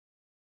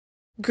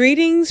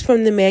Greetings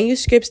from the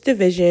Manuscripts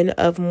Division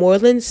of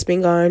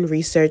Moorland-Spingarn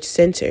Research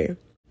Center.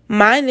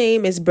 My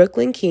name is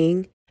Brooklyn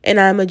King, and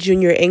I'm a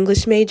junior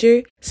English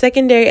major,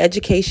 secondary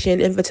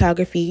education and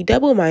photography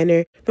double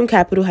minor from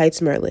Capitol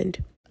Heights,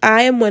 Maryland.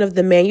 I am one of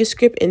the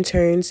manuscript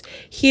interns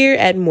here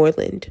at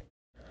Moorland.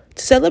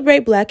 To celebrate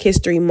Black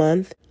History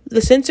Month,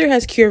 the center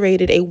has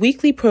curated a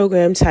weekly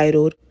program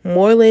titled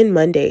Moorland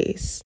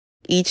Mondays.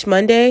 Each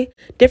Monday,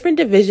 different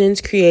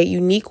divisions create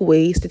unique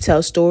ways to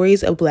tell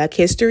stories of Black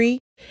history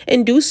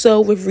and do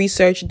so with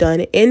research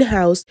done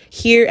in-house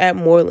here at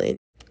Moorland.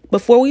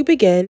 Before we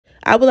begin,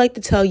 I would like to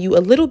tell you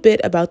a little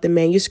bit about the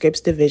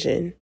Manuscripts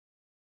Division.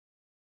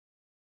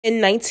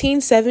 In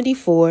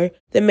 1974,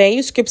 the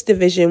Manuscripts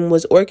Division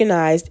was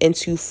organized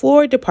into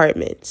 4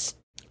 departments: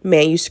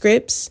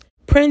 manuscripts,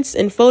 prints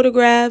and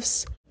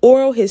photographs,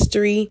 oral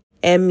history,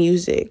 and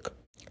music.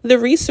 The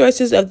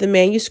resources of the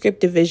Manuscript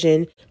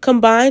Division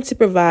combine to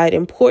provide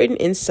important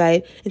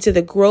insight into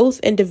the growth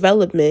and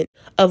development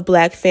of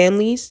Black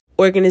families,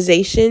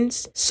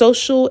 organizations,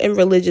 social and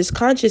religious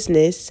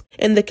consciousness,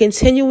 and the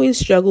continuing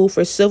struggle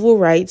for civil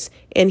rights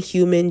and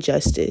human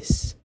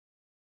justice.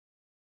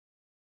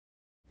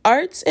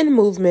 Arts and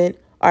movement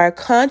are a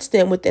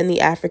constant within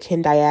the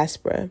African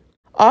diaspora.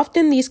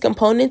 Often these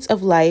components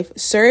of life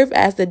serve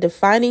as the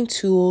defining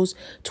tools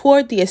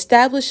toward the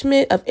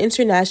establishment of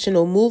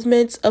international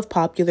movements of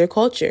popular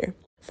culture.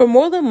 For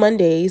Moorland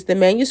Mondays, the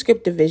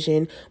Manuscript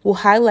Division will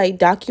highlight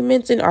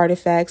documents and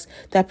artifacts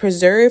that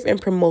preserve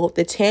and promote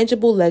the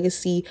tangible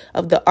legacy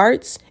of the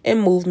arts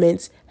and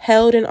movements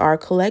held in our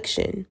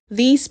collection.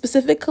 These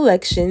specific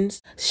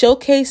collections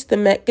showcase the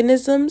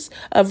mechanisms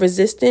of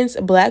resistance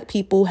Black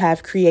people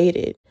have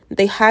created.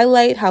 They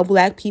highlight how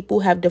Black people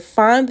have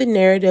defined the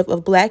narrative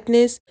of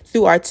Blackness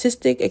through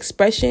artistic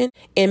expression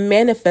and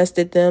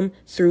manifested them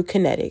through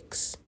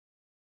kinetics.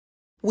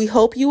 We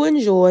hope you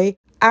enjoy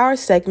our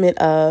segment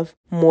of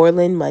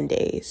Moorland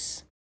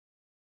Mondays.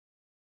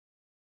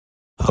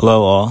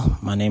 Hello all,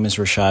 my name is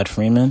Rashad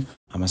Freeman.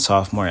 I'm a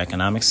sophomore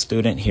economics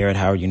student here at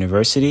Howard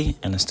University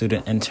and a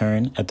student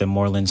intern at the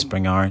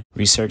Moorland-Spingarn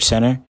Research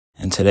Center.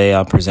 And today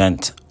I'll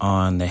present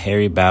on the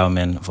Harry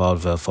Bauman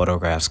Vaudeville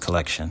Photographs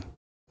collection.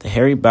 The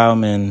Harry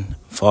Bauman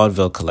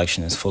Vaudeville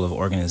collection is full of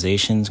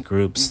organizations,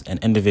 groups,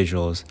 and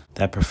individuals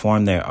that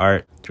perform their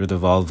art through the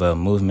vaudeville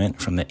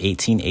movement from the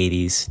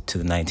 1880s to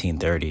the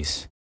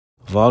 1930s.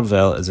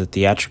 Vaudeville is a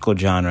theatrical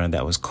genre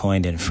that was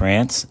coined in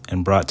France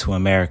and brought to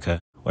America,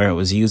 where it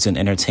was used in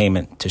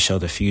entertainment to show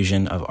the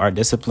fusion of art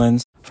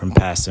disciplines from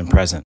past and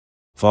present.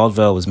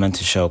 Vaudeville was meant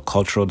to show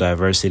cultural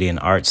diversity in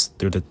arts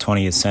through the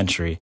 20th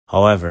century.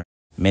 However,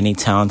 many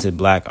talented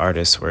Black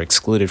artists were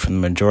excluded from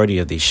the majority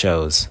of these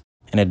shows.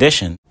 In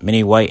addition,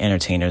 many white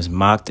entertainers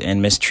mocked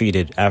and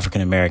mistreated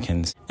African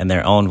Americans in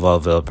their own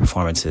vaudeville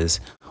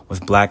performances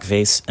with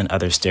blackface and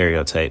other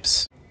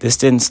stereotypes. This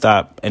didn't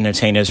stop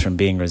entertainers from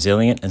being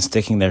resilient and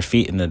sticking their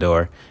feet in the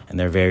door in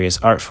their various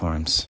art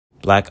forms.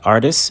 Black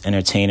artists,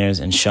 entertainers,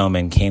 and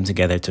showmen came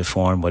together to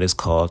form what is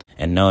called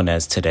and known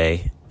as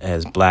today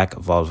as Black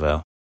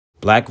Vaudeville.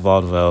 Black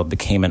Vaudeville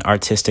became an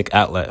artistic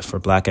outlet for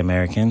Black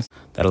Americans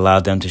that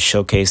allowed them to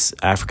showcase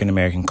African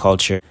American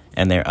culture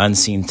and their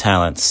unseen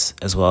talents,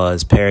 as well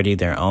as parody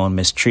their own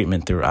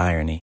mistreatment through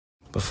irony.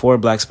 Before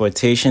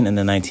blaxploitation in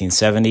the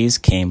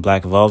 1970s came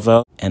Black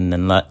Vaudeville in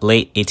the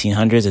late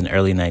 1800s and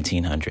early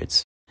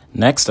 1900s.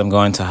 Next, I'm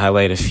going to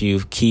highlight a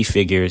few key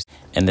figures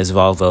in this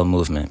vaudeville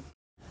movement.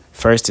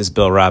 First is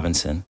Bill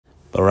Robinson.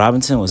 Bill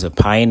Robinson was a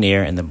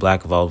pioneer in the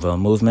Black vaudeville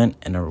movement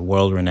and a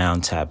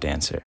world-renowned tap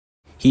dancer.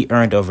 He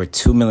earned over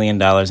 $2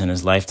 million in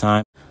his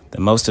lifetime,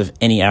 the most of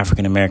any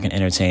African American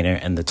entertainer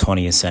in the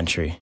 20th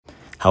century.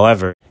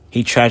 However,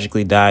 he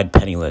tragically died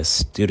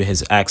penniless due to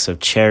his acts of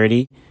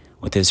charity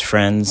with his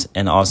friends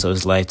and also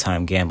his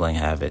lifetime gambling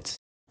habits.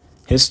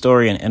 His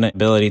story and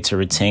inability to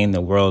retain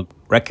the world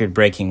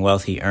record-breaking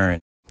wealth he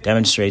earned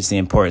demonstrates the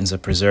importance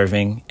of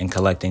preserving and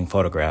collecting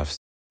photographs.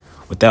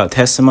 Without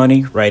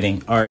testimony,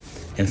 writing, art,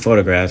 and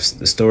photographs,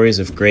 the stories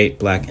of great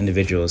Black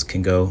individuals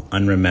can go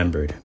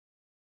unremembered.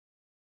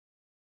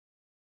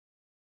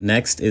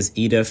 Next is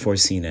Ida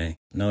Forcine,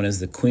 known as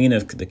the Queen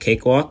of the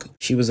Cakewalk.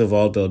 She was a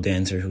vaudeville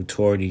dancer who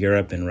toured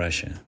Europe and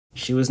Russia.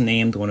 She was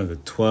named one of the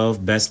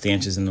 12 best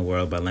dancers in the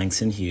world by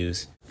Langston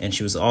Hughes, and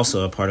she was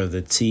also a part of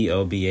the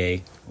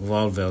TOBA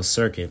vaudeville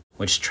circuit,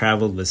 which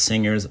traveled with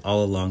singers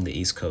all along the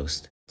East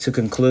Coast. To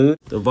conclude,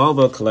 the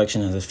vaudeville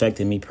collection has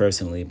affected me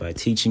personally by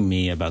teaching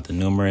me about the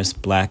numerous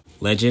Black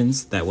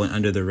legends that went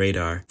under the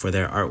radar for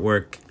their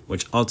artwork,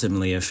 which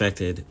ultimately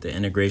affected the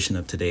integration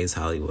of today's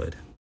Hollywood.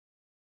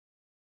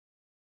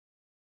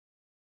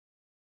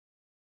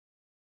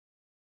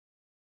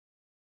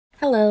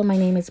 Hello, my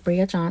name is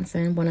Bria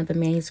Johnson, one of the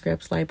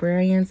manuscripts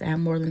librarians at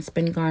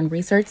Moorland-Spingarn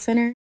Research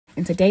Center,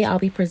 and today I'll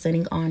be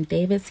presenting on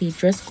David C.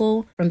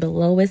 Driscoll from the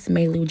Lois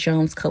Mailou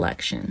Jones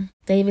collection.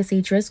 David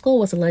C. Driscoll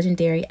was a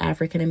legendary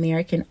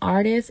African-American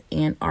artist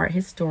and art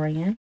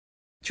historian.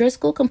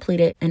 Driscoll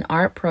completed an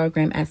art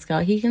program at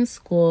Skowhegan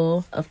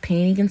School of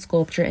Painting and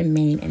Sculpture in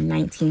Maine in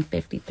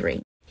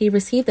 1953. He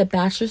received a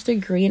bachelor's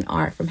degree in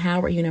art from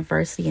Howard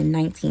University in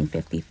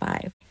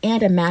 1955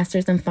 and a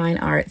master's in fine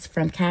arts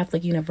from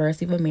Catholic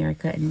University of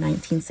America in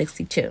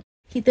 1962.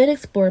 He then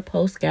explored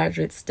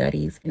postgraduate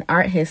studies in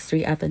art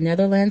history at the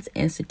Netherlands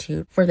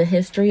Institute for the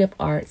History of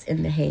Arts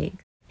in The Hague.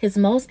 His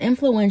most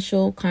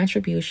influential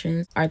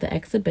contributions are the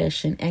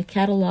exhibition and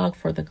catalog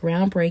for the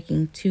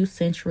groundbreaking 2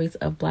 Centuries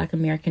of Black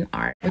American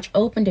Art, which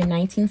opened in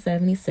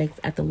 1976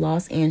 at the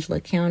Los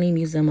Angeles County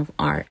Museum of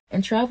Art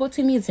and traveled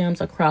to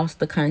museums across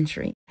the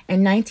country.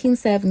 In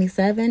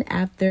 1977,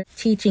 after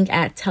teaching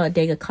at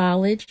Talladega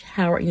College,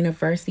 Howard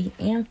University,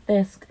 and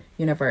Fisk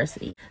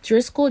University,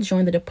 Driscoll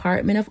joined the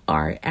Department of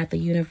Art at the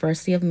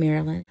University of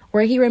Maryland,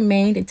 where he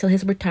remained until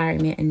his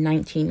retirement in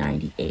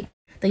 1998.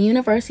 The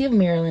University of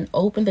Maryland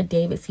opened the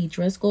David C.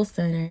 Driscoll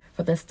Center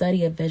for the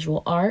Study of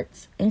Visual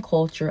Arts and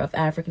Culture of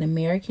African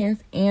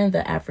Americans and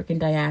the African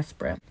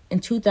Diaspora in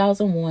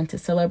 2001 to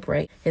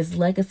celebrate his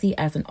legacy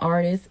as an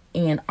artist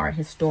and art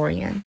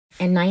historian.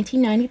 In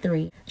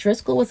 1993,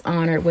 Driscoll was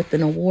honored with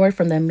an award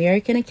from the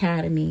American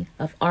Academy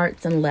of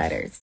Arts and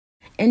Letters.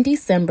 In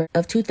December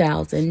of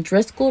 2000,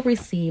 Driscoll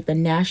received the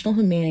National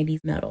Humanities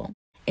Medal.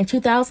 In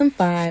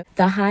 2005,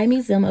 the High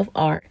Museum of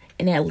Art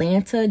in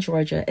Atlanta,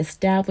 Georgia,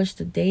 established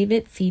the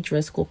David C.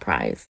 Driscoll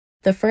Prize,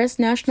 the first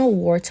national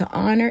award to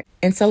honor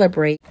and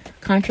celebrate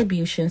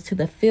contributions to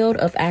the field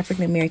of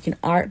African American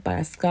art by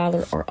a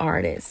scholar or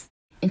artist.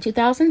 In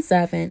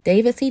 2007,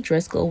 David C.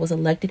 Driscoll was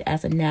elected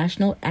as a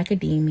National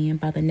Academician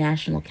by the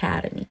National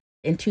Academy.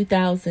 In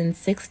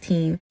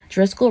 2016,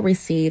 Driscoll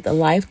received a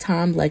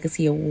Lifetime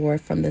Legacy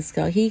Award from the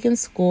Skowhegan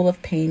School of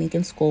Painting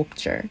and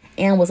Sculpture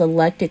and was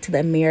elected to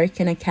the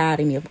American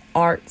Academy of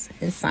Arts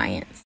and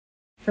Science.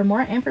 For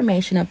more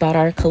information about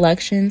our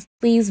collections,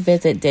 please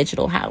visit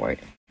Digital Howard.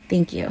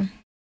 Thank you.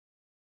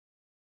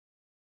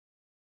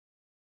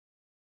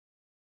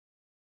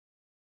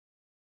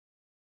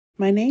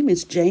 My name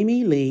is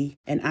Jamie Lee,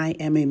 and I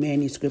am a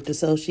manuscript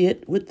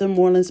associate with the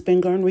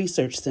Moorland-Spingarn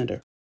Research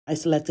Center. I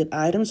selected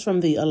items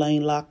from the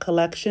Alain Locke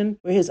collection,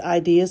 where his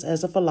ideas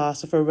as a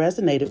philosopher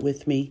resonated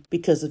with me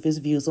because of his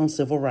views on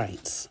civil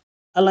rights.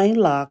 Alain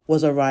Locke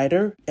was a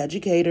writer,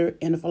 educator,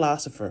 and a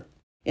philosopher.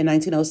 In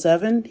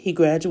 1907, he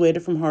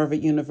graduated from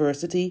Harvard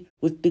University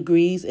with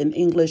degrees in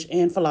English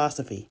and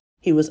philosophy.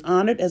 He was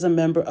honored as a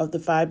member of the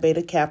Phi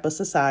Beta Kappa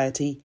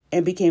Society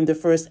and became the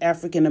first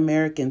African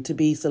American to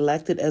be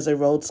selected as a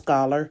Rhodes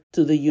Scholar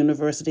to the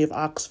University of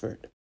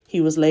Oxford. He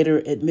was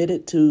later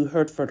admitted to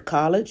Hertford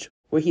College,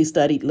 where he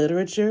studied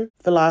literature,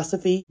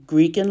 philosophy,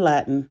 Greek, and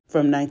Latin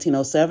from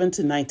 1907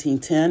 to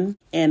 1910,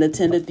 and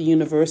attended the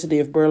University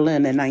of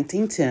Berlin in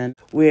 1910,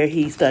 where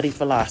he studied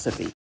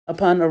philosophy.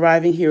 Upon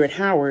arriving here at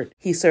Howard,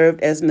 he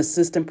served as an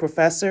assistant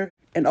professor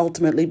and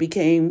ultimately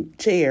became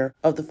chair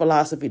of the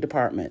philosophy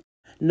department.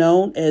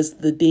 Known as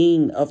the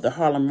Dean of the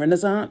Harlem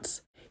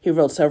Renaissance, he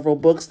wrote several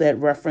books that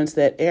reference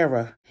that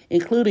era,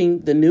 including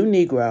The New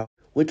Negro,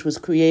 which was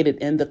created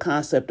in the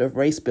concept of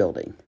race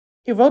building.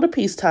 He wrote a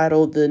piece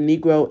titled The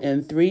Negro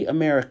in Three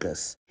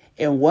Americas,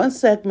 and one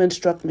segment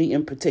struck me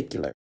in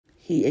particular.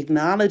 He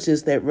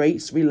acknowledges that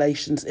race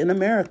relations in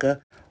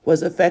America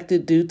was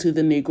affected due to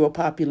the Negro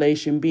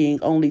population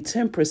being only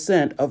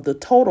 10% of the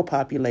total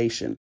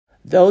population,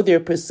 though their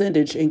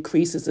percentage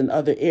increases in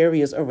other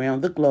areas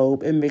around the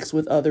globe and mixed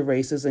with other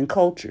races and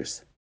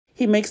cultures.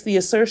 He makes the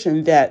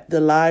assertion that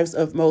the lives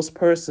of most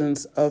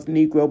persons of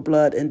Negro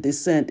blood and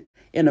descent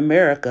in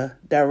America,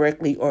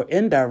 directly or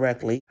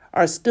indirectly,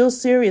 are still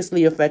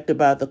seriously affected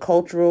by the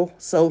cultural,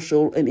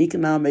 social, and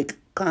economic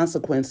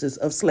consequences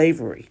of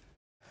slavery.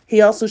 He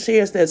also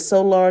shares that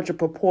so large a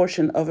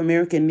proportion of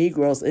American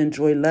Negroes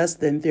enjoy less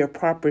than their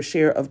proper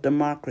share of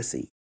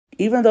democracy.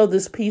 Even though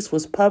this piece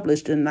was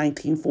published in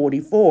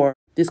 1944,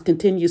 this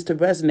continues to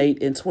resonate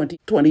in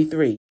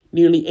 2023,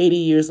 nearly 80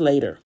 years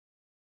later.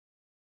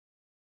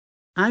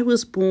 I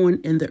was born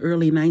in the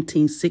early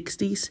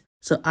 1960s,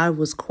 so I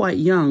was quite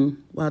young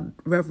while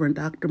Reverend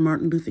Dr.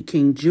 Martin Luther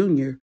King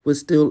Jr.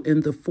 was still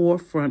in the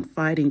forefront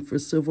fighting for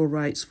civil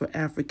rights for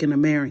African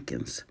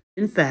Americans.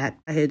 In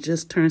fact, I had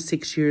just turned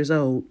 6 years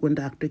old when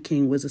Dr.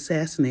 King was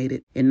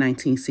assassinated in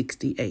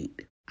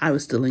 1968. I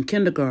was still in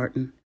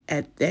kindergarten.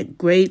 At that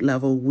grade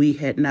level, we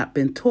had not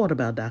been taught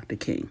about Dr.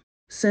 King.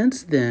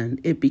 Since then,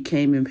 it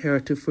became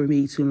imperative for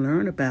me to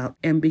learn about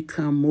and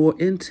become more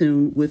in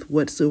tune with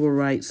what civil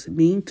rights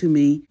mean to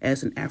me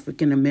as an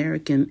African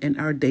American in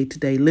our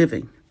day-to-day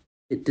living.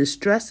 It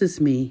distresses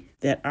me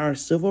that our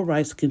civil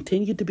rights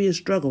continue to be a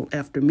struggle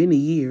after many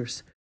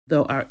years,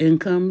 though our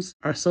incomes,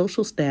 our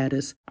social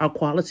status, our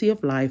quality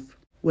of life,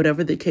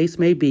 whatever the case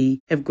may be,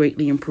 have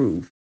greatly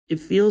improved. It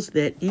feels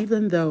that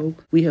even though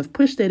we have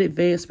pushed that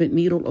advancement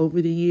needle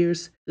over the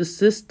years, the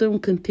system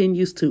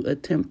continues to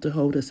attempt to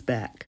hold us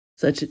back,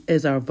 such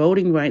as our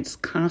voting rights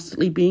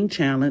constantly being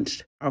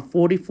challenged, our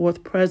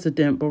 44th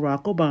President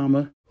Barack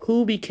Obama,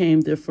 who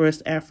became the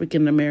first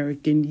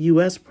African-American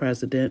U.S.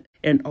 president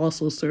and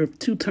also served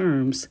 2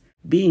 terms,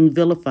 being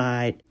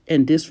vilified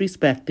and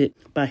disrespected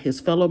by his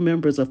fellow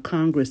members of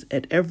Congress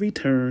at every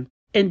turn,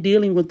 and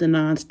dealing with the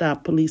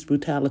nonstop police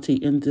brutality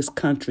in this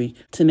country,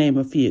 to name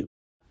a few.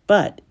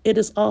 But it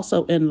is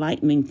also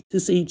enlightening to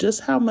see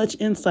just how much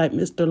insight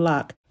Mr.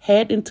 Locke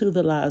had into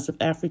the lives of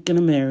African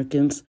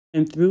Americans,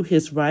 and through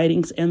his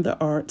writings and the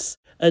arts,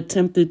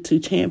 attempted to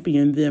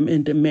champion them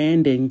in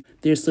demanding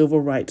their civil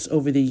rights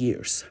over the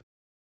years.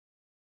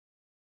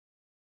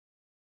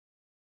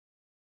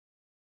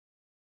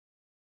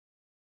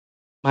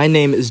 My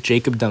name is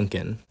Jacob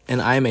Duncan,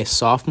 and I am a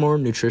sophomore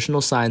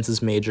nutritional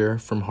sciences major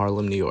from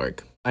Harlem, New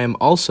York. I am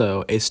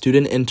also a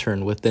student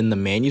intern within the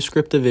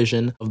Manuscript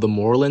division of the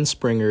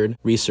Moorland-Spingarn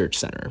Research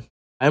Center.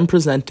 I am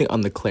presenting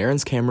on the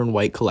Clarence Cameron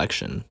White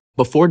collection.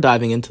 Before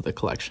diving into the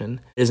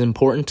collection, it is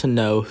important to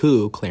know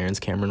who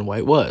Clarence Cameron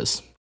White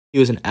was. He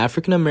was an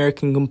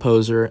African-American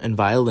composer and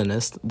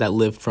violinist that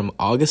lived from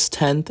August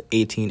 10,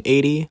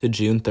 1880 to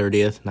June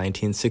 30,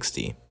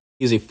 1960.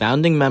 He is a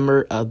founding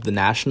member of the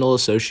National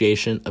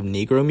Association of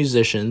Negro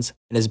Musicians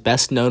and is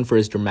best known for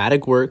his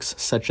dramatic works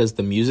such as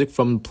the music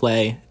from the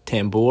play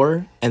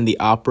Tambour and the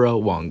opera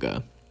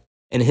Wanga.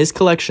 In his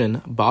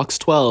collection, Box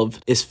 12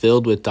 is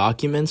filled with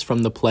documents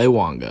from the play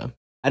Wanga.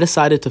 I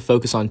decided to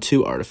focus on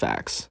two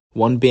artifacts,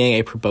 one being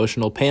a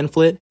promotional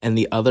pamphlet and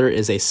the other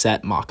is a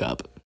set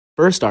mock-up.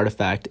 First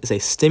artifact is a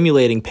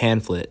stimulating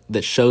pamphlet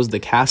that shows the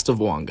cast of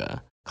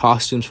Wanga,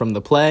 costumes from the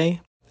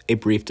play, a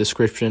brief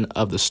description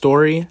of the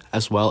story,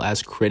 as well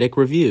as critic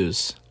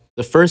reviews.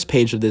 The first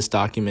page of this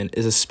document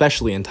is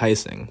especially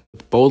enticing,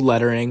 with bold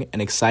lettering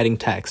and exciting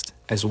text,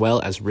 as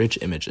well as rich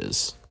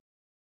images.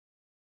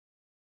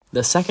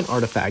 The second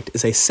artifact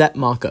is a set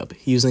mock-up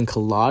using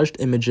collaged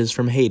images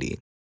from Haiti.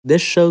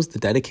 This shows the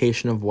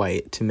dedication of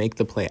White to make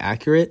the play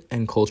accurate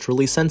and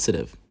culturally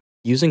sensitive,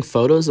 using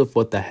photos of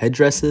what the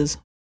headdresses,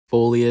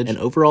 foliage, and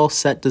overall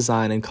set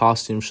design and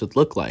costume should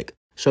look like,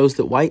 shows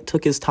that White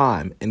took his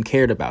time and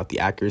cared about the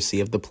accuracy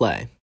of the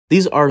play.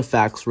 These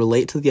artifacts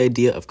relate to the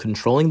idea of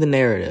controlling the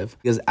narrative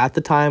because at the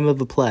time of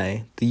the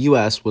play, the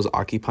U.S. was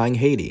occupying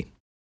Haiti.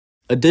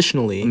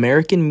 Additionally,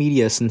 American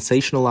media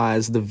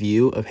sensationalized the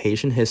view of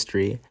Haitian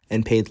history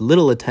and paid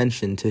little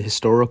attention to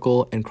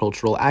historical and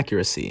cultural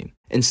accuracy.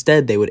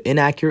 Instead, they would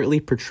inaccurately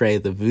portray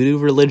the voodoo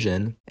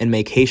religion and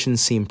make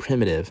Haitians seem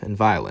primitive and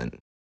violent.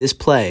 This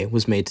play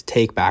was made to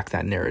take back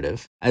that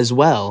narrative, as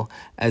well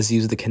as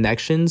use the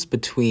connections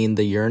between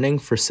the yearning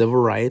for civil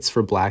rights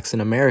for blacks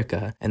in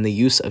America and the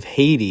use of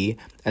Haiti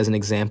as an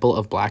example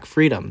of black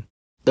freedom.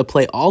 The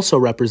play also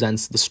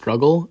represents the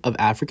struggle of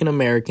African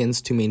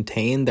Americans to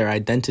maintain their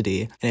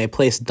identity in a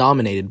place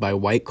dominated by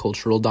white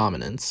cultural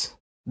dominance.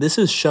 This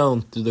is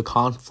shown through the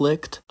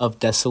conflict of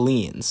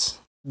Dessalines,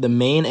 the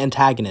main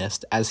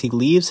antagonist, as he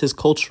leaves his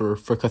culture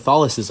for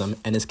Catholicism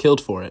and is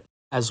killed for it,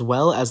 as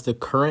well as the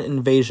current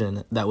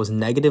invasion that was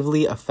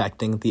negatively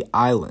affecting the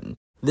island.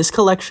 This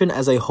collection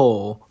as a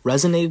whole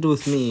resonated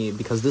with me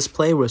because this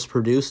play was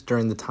produced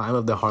during the time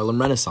of the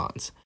Harlem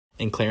Renaissance,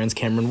 and Clarence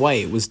Cameron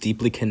White was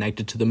deeply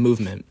connected to the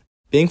movement.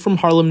 Being from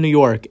Harlem, New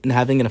York, and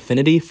having an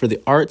affinity for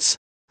the arts,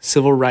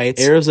 civil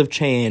rights, eras of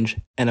change,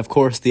 and of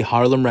course the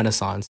Harlem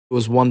Renaissance, it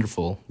was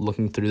wonderful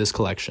looking through this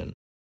collection.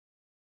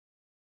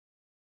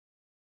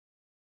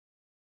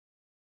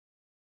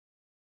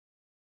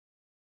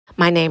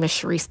 My name is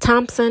Sharice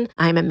Thompson.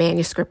 I'm a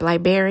manuscript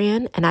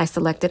librarian, and I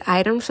selected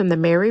items from the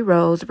Mary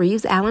Rose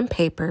Reeves Allen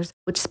papers,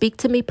 which speak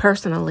to me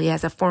personally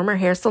as a former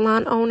hair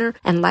salon owner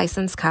and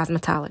licensed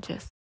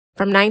cosmetologist.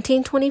 From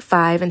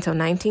 1925 until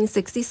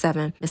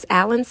 1967, Ms.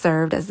 Allen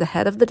served as the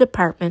head of the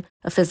Department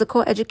of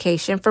Physical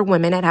Education for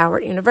Women at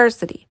Howard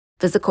University.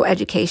 Physical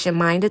education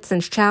minded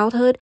since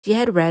childhood, she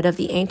had read of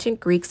the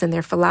ancient Greeks and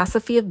their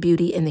philosophy of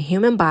beauty in the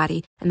human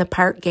body and the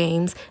part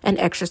games and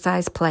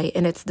exercise play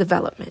in its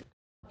development.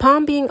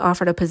 Upon being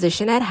offered a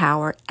position at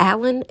Howard,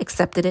 Allen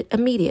accepted it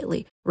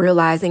immediately,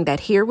 realizing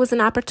that here was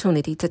an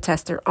opportunity to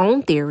test her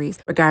own theories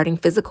regarding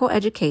physical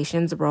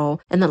education's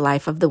role in the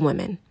life of the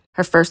women.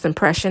 Her first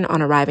impression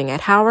on arriving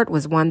at Howard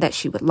was one that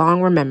she would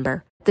long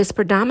remember. This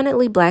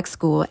predominantly black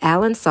school,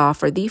 Allen saw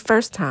for the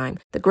first time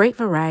the great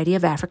variety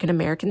of African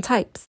American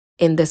types.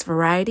 In this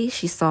variety,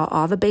 she saw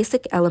all the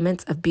basic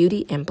elements of beauty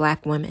in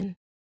black women.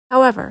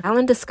 However,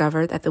 Allen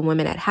discovered that the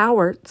women at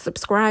Howard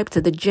subscribed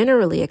to the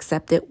generally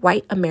accepted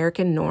white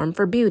American norm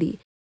for beauty,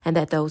 and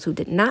that those who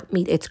did not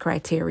meet its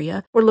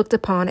criteria were looked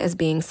upon as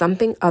being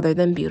something other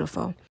than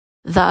beautiful.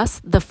 Thus,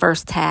 the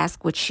first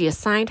task which she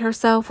assigned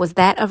herself was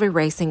that of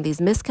erasing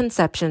these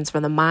misconceptions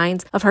from the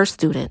minds of her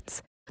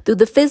students. Through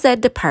the phys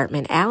ed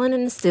department, Allen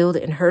instilled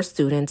in her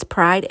students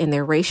pride in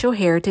their racial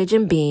heritage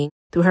and being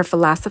through her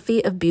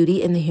philosophy of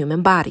beauty in the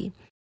human body.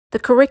 The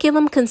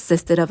curriculum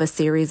consisted of a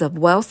series of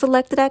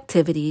well-selected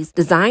activities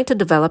designed to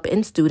develop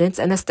in students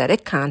an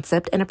aesthetic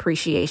concept and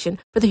appreciation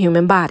for the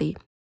human body.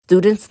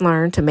 Students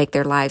learned to make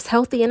their lives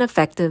healthy and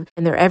effective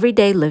in their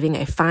everyday living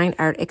a fine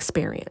art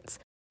experience.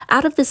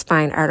 Out of this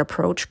fine art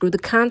approach grew the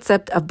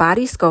concept of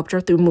body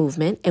sculpture through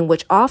movement, in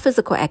which all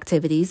physical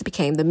activities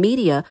became the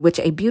media which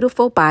a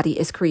beautiful body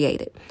is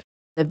created.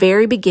 From the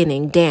very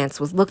beginning, dance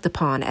was looked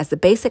upon as the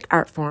basic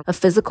art form of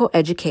physical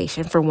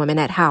education for women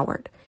at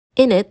Howard.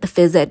 In it, the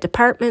phys ed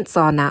department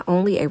saw not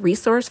only a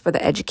resource for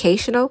the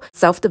educational,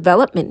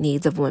 self-development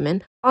needs of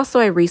women, also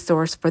a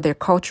resource for their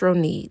cultural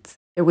needs.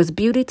 There was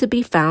beauty to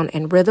be found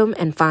in rhythm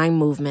and fine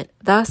movement.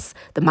 Thus,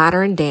 the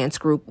modern dance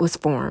group was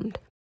formed.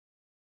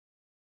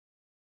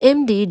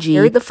 MDG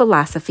carried the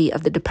philosophy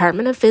of the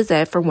Department of Phys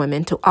Ed for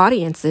Women to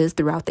audiences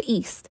throughout the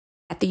East.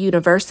 At the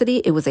university,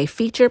 it was a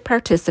featured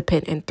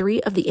participant in 3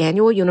 of the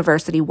annual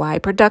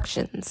university-wide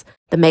productions: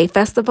 the May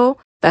Festival,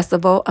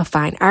 Festival of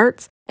Fine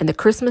Arts, and the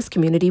Christmas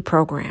Community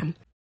Program.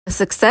 The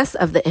success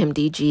of the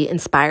MDG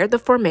inspired the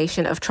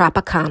formation of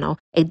Tropicano,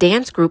 a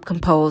dance group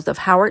composed of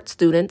Howard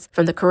students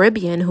from the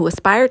Caribbean who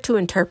aspired to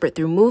interpret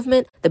through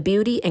movement the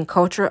beauty and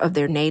culture of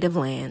their native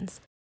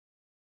lands.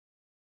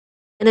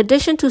 In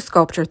addition to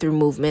sculpture through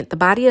movement, the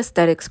body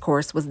aesthetics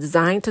course was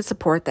designed to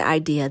support the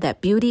idea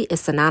that beauty is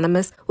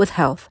synonymous with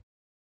health.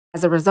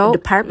 As a result, the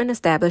department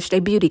established a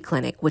beauty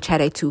clinic, which had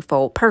a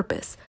twofold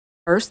purpose.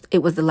 First,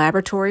 it was the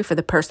laboratory for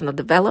the personal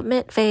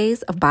development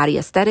phase of body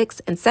aesthetics,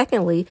 and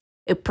secondly,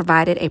 it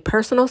provided a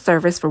personal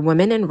service for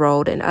women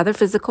enrolled in other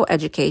physical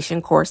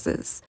education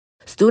courses.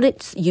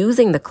 Students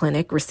using the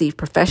clinic received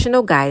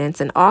professional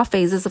guidance in all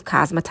phases of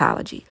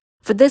cosmetology.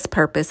 For this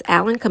purpose,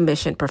 Allen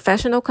commissioned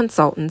professional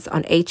consultants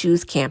on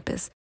HU's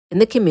campus, in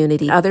the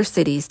community, and other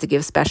cities to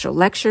give special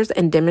lectures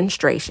and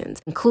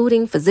demonstrations,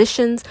 including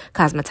physicians,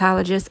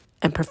 cosmetologists,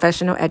 and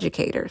professional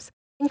educators.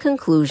 In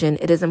conclusion,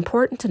 it is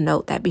important to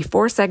note that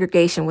before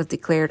segregation was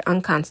declared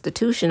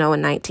unconstitutional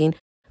in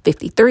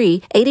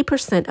 1953,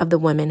 80% of the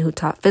women who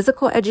taught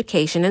physical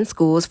education in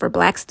schools for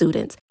Black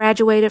students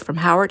graduated from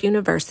Howard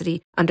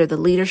University under the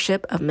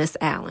leadership of Miss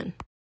Allen.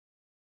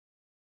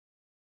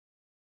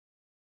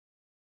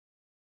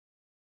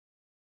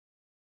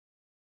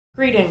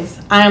 Greetings,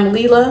 I am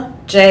Leela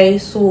J.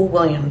 Sewell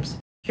Williams,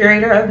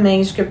 Curator of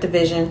Manuscript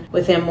Division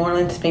within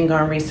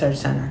Moorland-Spingarn Research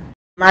Center.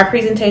 My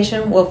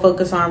presentation will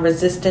focus on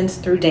resistance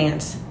through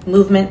dance,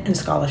 movement, and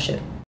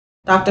scholarship.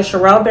 Dr.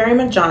 Sherelle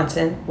Berryman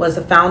Johnson was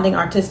the founding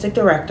artistic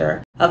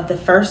director of the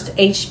first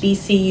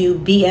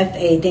HBCU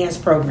BFA dance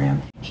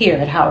program here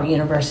at Howard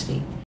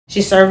University.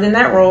 She served in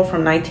that role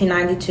from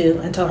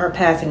 1992 until her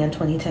passing in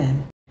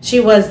 2010. She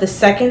was the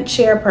second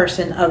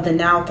chairperson of the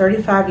now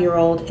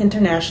 35-year-old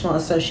International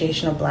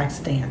Association of Blacks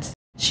Dance.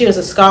 She was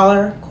a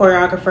scholar,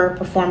 choreographer,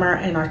 performer,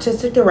 and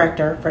artistic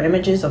director for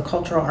Images of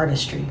Cultural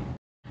Artistry.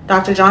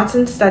 Dr.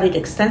 Johnson studied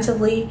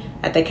extensively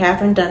at the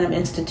Katherine Dunham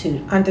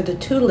Institute under the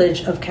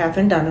tutelage of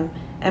Katherine Dunham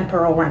and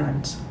Pearl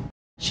Reynolds.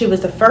 She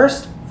was the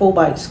first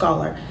Fulbright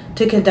scholar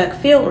to conduct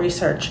field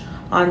research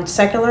on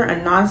secular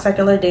and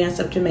non-secular dance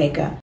of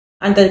Jamaica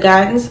under the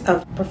guidance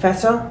of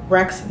Professor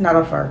Rex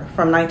Nuttlefer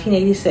from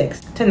 1986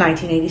 to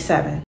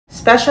 1987,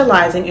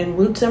 specializing in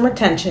roots and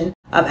retention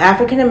of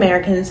African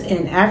Americans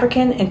in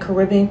African and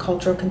Caribbean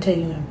cultural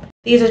continuum.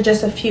 These are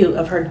just a few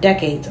of her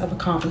decades of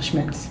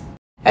accomplishments.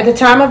 At the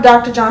time of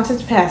Dr.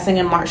 Johnson's passing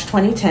in March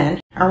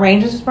 2010,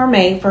 arrangements were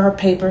made for her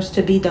papers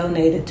to be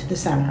donated to the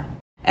center.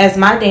 As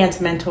my dance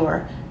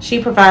mentor,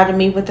 she provided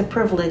me with the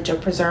privilege of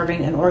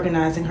preserving and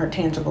organizing her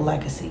tangible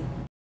legacy.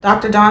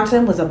 Dr.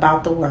 Johnson was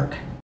about the work.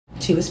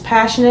 She was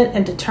passionate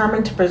and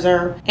determined to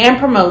preserve and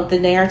promote the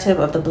narrative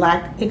of the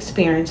Black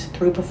experience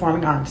through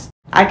performing arts.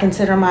 I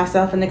consider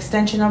myself an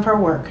extension of her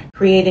work,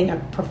 creating a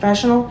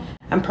professional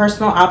and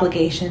personal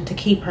obligation to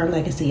keep her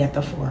legacy at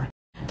the fore.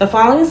 The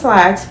following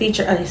slides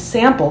feature a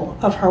sample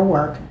of her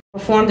work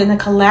performed in a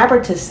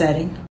collaborative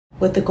setting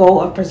with the goal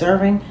of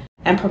preserving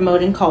and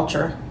promoting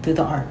culture through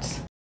the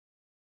arts.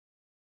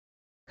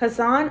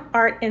 Kazan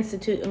Art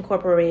Institute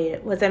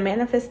Incorporated was a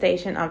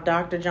manifestation of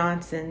Dr.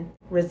 Johnson's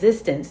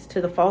resistance to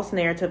the false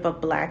narrative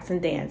of Blacks in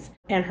dance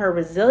and her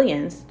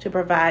resilience to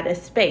provide a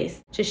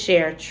space to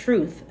share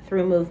truth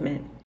through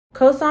movement.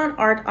 Kazan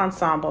Art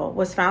Ensemble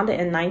was founded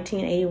in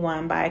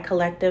 1981 by a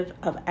collective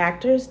of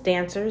actors,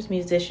 dancers,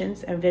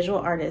 musicians, and visual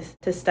artists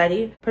to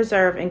study,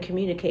 preserve, and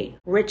communicate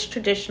rich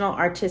traditional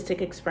artistic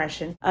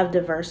expression of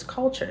diverse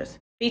cultures.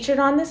 Featured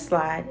on this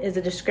slide is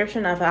a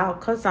description of how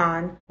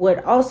Kazan would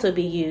also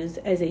be used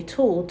as a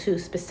tool to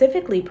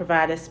specifically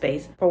provide a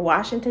space for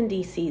Washington,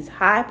 D.C.'s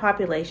high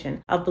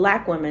population of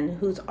Black women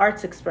whose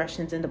arts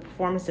expressions in the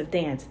performance of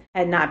dance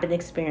had not been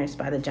experienced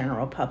by the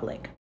general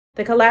public.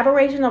 The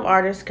collaboration of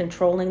artists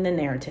controlling the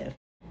narrative.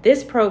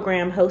 This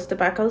program, hosted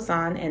by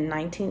Kazan in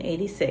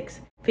 1986,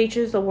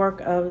 features the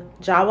work of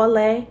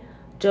Jawale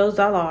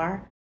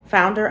Jozalar,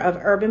 founder of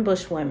Urban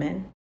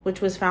Bushwomen, which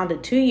was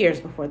founded 2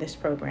 years before this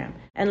program,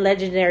 and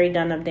legendary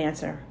Dunham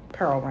dancer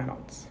Pearl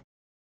Reynolds.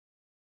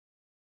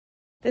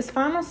 This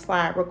final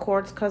slide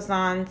records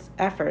Kazan's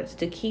efforts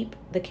to keep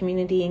the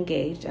community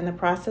engaged in the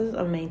process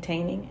of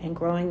maintaining and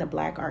growing the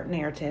Black art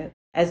narrative,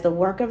 as the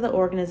work of the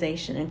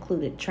organization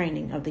included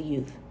training of the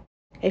youth.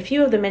 A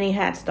few of the many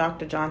hats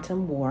Dr.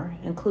 Johnson wore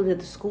included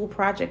the school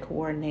project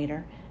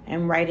coordinator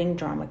and writing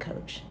drama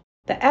coach.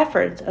 The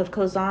efforts of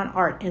Kazan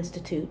Art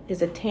Institute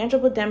is a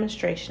tangible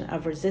demonstration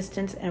of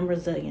resistance and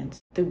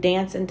resilience through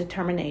dance and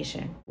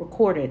determination,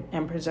 recorded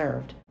and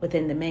preserved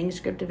within the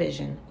Manuscript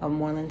Division of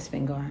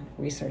Moorland-Spingarn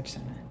Research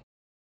Center.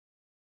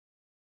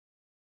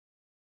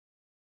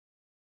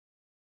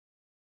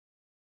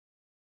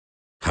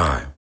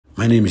 Hi,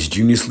 My name is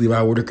Junius Levi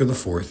Whitaker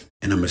IV,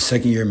 and I'm a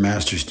second-year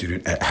master's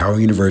student at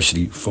Howard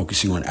University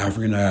focusing on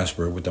African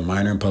diaspora with a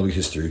minor in public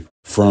history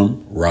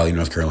from Raleigh,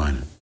 North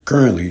Carolina.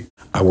 Currently,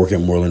 I work at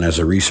Moorland as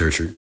a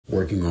researcher,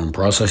 working on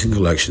processing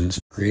collections,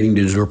 creating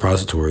digital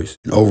repositories,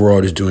 and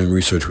overall just doing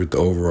research with the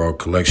overall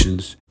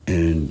collections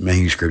and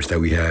manuscripts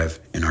that we have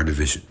in our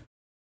division.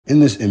 In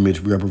this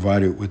image, we are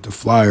provided with the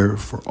flyer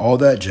for All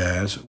That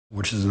Jazz,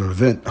 which is an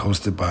event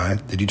hosted by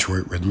the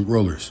Detroit Rhythmic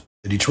Rollers.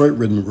 The Detroit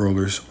Rhythmic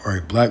Rollers are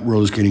a black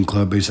roller skating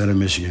club based out of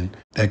Michigan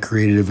that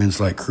created events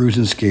like Cruise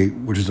and Skate,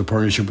 which is a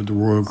partnership with the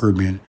Royal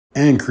Caribbean,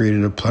 and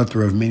created a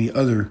plethora of many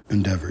other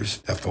endeavors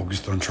that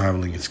focused on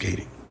traveling and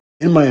skating.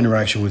 In my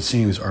interaction with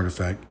seeing this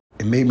artifact,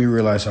 it made me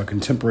realize how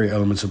contemporary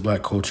elements of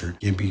black culture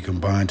can be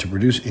combined to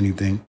produce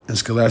anything and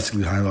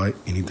scholastically highlight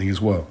anything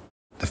as well.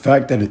 The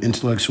fact that an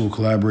intellectual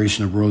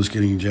collaboration of roller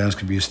skating and jazz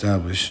could be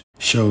established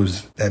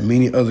shows that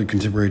many other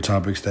contemporary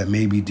topics that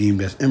may be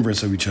deemed as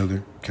inverse of each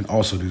other can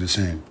also do the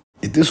same.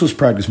 If this was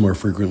practiced more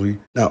frequently,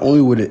 not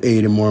only would it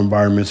aid in more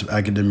environments of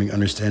academic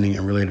understanding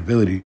and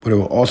relatability, but it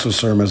will also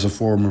serve as a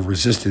form of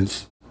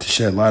resistance to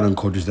shed light on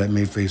cultures that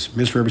may face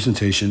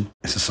misrepresentation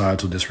and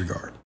societal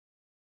disregard.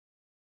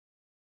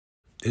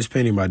 This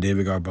painting by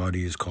David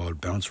Garbaldi is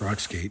called Bounce Rock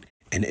Skate,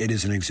 and it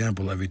is an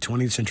example of a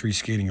 20th century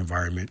skating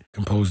environment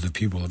composed of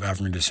people of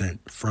African descent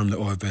from the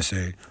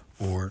OFSA,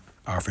 or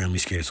Our Family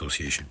Skate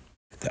Association.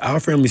 The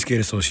Our Family Skate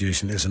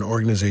Association is an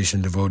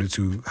organization devoted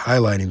to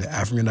highlighting the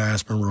African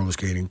diaspora in roller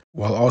skating,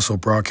 while also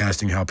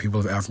broadcasting how people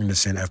of African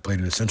descent have played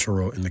an essential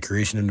role in the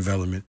creation and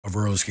development of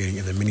roller skating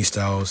and the many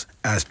styles,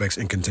 aspects,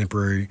 and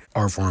contemporary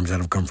art forms that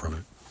have come from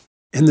it.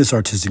 In this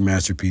artistic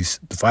masterpiece,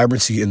 the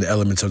vibrancy and the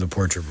elements of the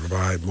portrait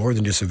provide more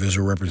than just a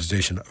visual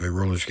representation of a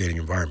roller skating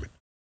environment.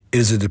 It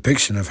is a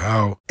depiction of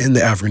how, in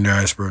the African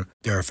diaspora,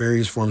 there are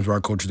various forms of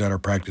our culture that are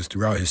practiced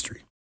throughout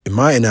history. In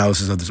my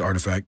analysis of this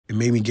artifact, it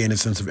made me gain a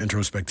sense of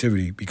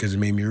introspectivity because it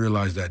made me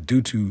realize that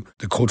due to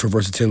the cultural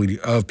versatility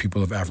of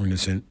people of African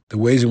descent, the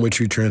ways in which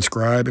we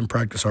transcribe and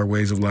practice our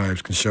ways of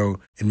lives can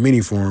show in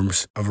many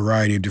forms a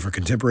variety of different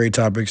contemporary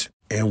topics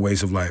and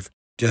ways of life,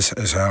 just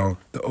as how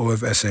the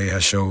OFSA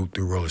has showed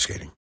through roller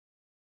skating.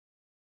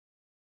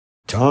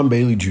 Tom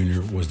Bailey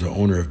Jr. was the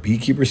owner of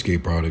Beekeeper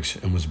Skate Products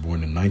and was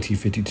born in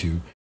 1952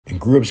 and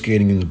grew up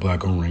skating in the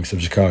black-owned rinks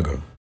of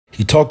Chicago.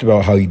 He talked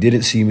about how he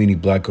didn't see many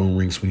black-owned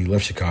rinks when he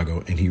left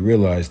Chicago, and he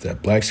realized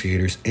that black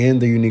skaters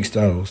and their unique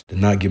styles did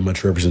not get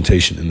much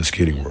representation in the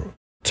skating world.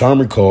 Tom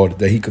recalled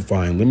that he could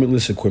find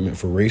limitless equipment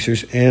for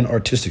racers and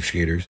artistic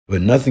skaters,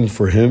 but nothing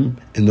for him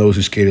and those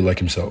who skated like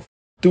himself.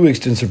 Through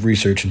extensive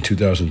research in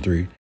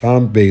 2003,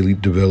 Tom Bailey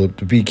developed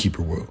the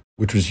Beekeeper wheel,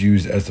 which was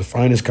used as the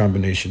finest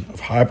combination of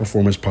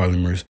high-performance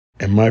polymers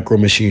and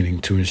micro-machining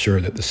to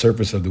ensure that the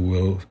surface of the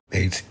wheel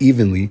mates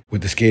evenly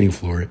with the skating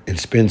floor and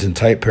spins in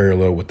tight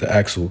parallel with the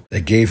axle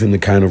that gave him the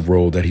kind of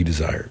roll that he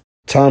desired.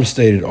 Tom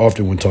stated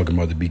often when talking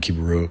about the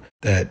Beekeeper wheel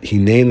that he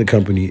named the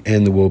company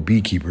and the wheel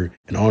Beekeeper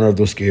in honor of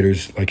those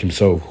skaters like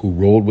himself who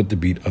rolled with the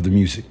beat of the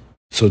music.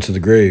 So to the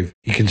grave,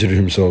 he considered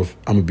himself,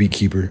 I'm a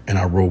beatkeeper and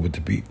I roll with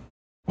the beat.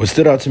 What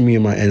stood out to me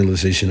in my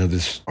analyzation of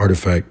this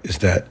artifact is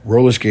that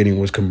roller skating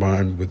was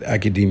combined with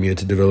academia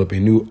to develop a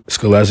new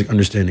scholastic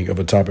understanding of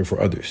a topic for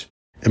others.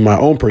 In my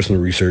own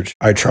personal research,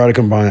 I try to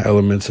combine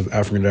elements of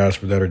African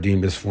diaspora that are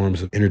deemed as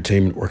forms of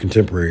entertainment or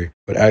contemporary,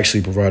 but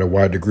actually provide a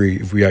wide degree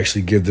if we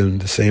actually give them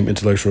the same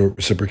intellectual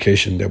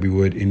reciprocation that we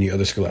would any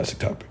other scholastic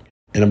topic.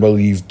 And I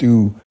believe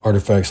through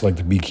artifacts like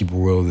the Beekeeper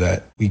wheel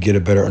that we get a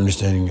better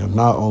understanding of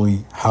not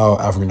only how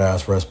African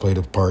diaspora has played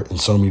a part in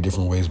so many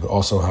different ways, but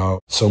also how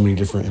so many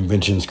different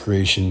inventions,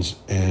 creations,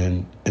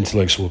 and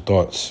intellectual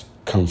thoughts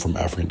come from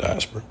African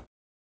diaspora.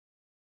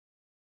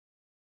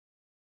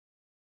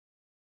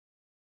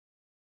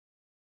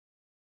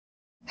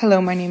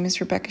 Hello, my name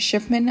is Rebecca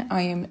Shipman.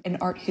 I am an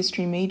art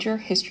history major,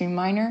 history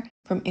minor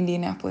from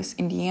Indianapolis,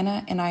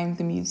 Indiana, and I am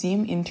the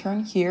museum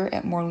intern here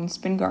at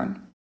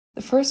Moorland-Spingarn.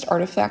 The first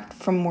artifact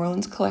from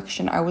Moorland's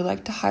collection I would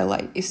like to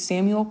highlight is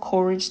Samuel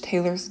Coleridge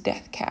Taylor's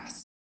death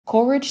cast.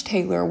 Coleridge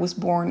Taylor was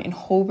born in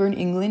Holborn,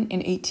 England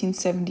in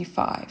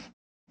 1875.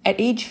 At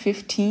age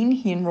 15,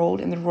 he enrolled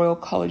in the Royal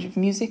College of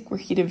Music, where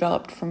he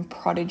developed from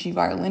prodigy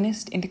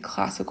violinist into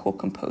classical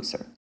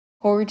composer.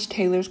 Coleridge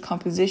Taylor's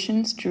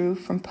compositions drew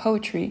from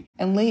poetry,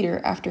 and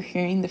later, after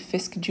hearing the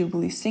Fisk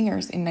Jubilee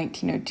Singers in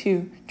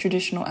 1902,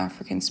 traditional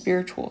African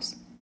spirituals.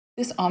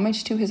 This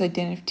homage to his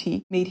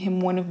identity made him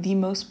one of the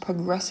most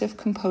progressive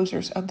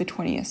composers of the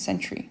 20th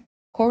century.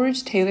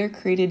 Coleridge Taylor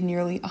created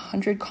nearly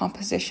 100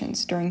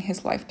 compositions during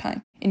his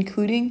lifetime,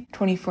 including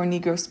 24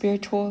 Negro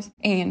spirituals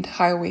and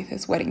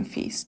Hiawatha's Wedding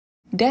Feast.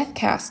 Death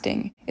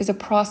casting is a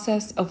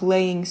process of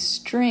laying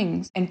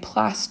strings and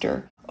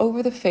plaster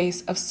over the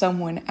face of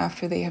someone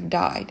after they have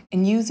died,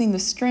 and using the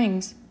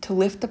strings to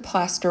lift the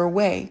plaster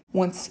away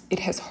once it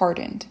has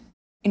hardened.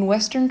 In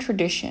Western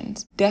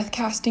traditions, death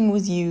casting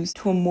was used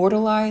to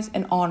immortalize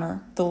and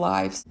honor the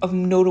lives of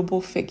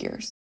notable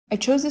figures. I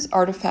chose this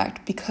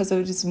artifact because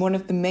it is one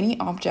of the many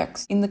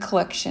objects in the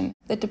collection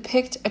that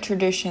depict a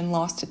tradition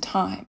lost to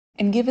time,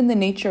 and given the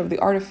nature of the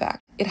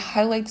artifact, it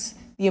highlights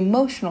the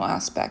emotional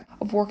aspect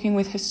of working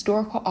with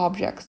historical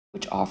objects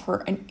which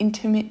offer an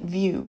intimate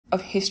view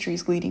of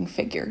history's leading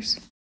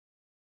figures.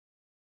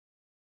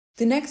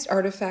 The next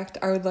artifact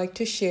I would like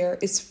to share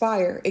is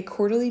Fire, a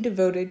quarterly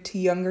devoted to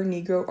younger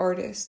Negro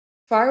artists.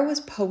 Fire was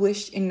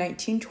published in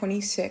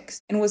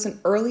 1926 and was an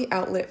early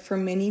outlet for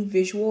many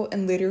visual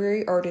and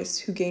literary artists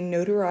who gained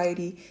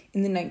notoriety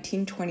in the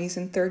 1920s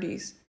and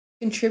 30s.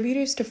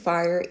 Contributors to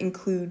Fire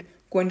include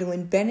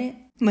Gwendolyn Bennett,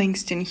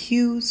 Langston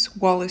Hughes,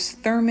 Wallace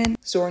Thurman,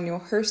 Zora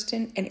Neale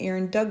Hurston, and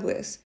Aaron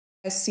Douglas,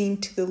 as seen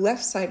to the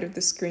left side of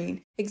the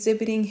screen,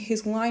 exhibiting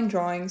his line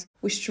drawings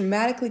which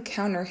dramatically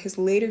counter his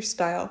later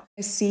style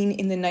as seen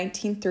in the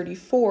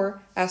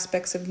 1934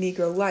 Aspects of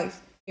Negro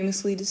Life,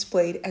 famously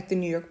displayed at the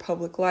New York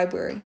Public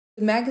Library.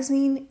 The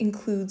magazine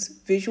includes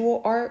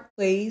visual art,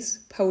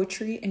 plays,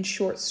 poetry, and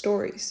short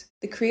stories.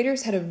 The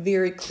creators had a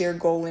very clear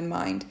goal in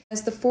mind.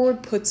 As the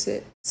foreword puts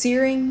it,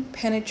 searing,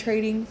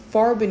 penetrating,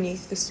 far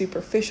beneath the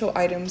superficial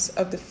items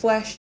of the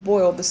flesh,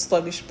 boiled the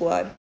sluggish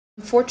blood.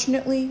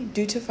 Unfortunately,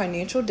 due to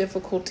financial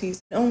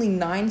difficulties and only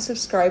 9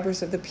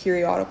 subscribers of the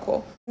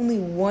periodical, only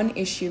 1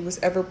 issue was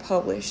ever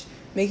published,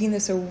 making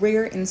this a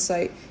rare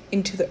insight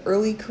into the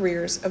early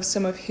careers of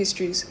some of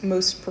history's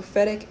most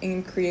prophetic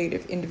and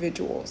creative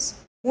individuals.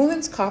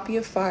 Moorland's copy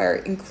of Fire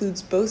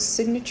includes both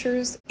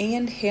signatures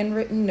and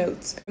handwritten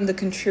notes from the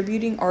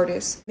contributing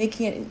artists,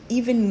 making it an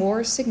even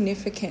more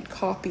significant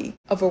copy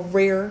of a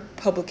rare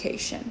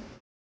publication.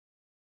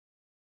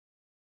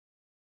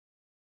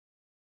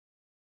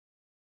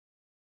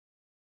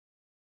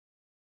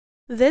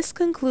 This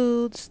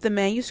concludes the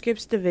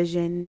Manuscripts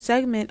Division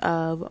segment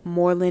of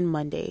Moorland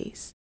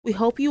Mondays. We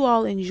hope you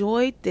all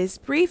enjoyed this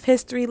brief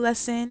history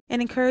lesson and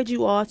encourage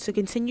you all to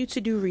continue to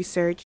do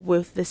research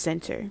with the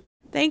center.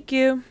 Thank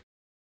you.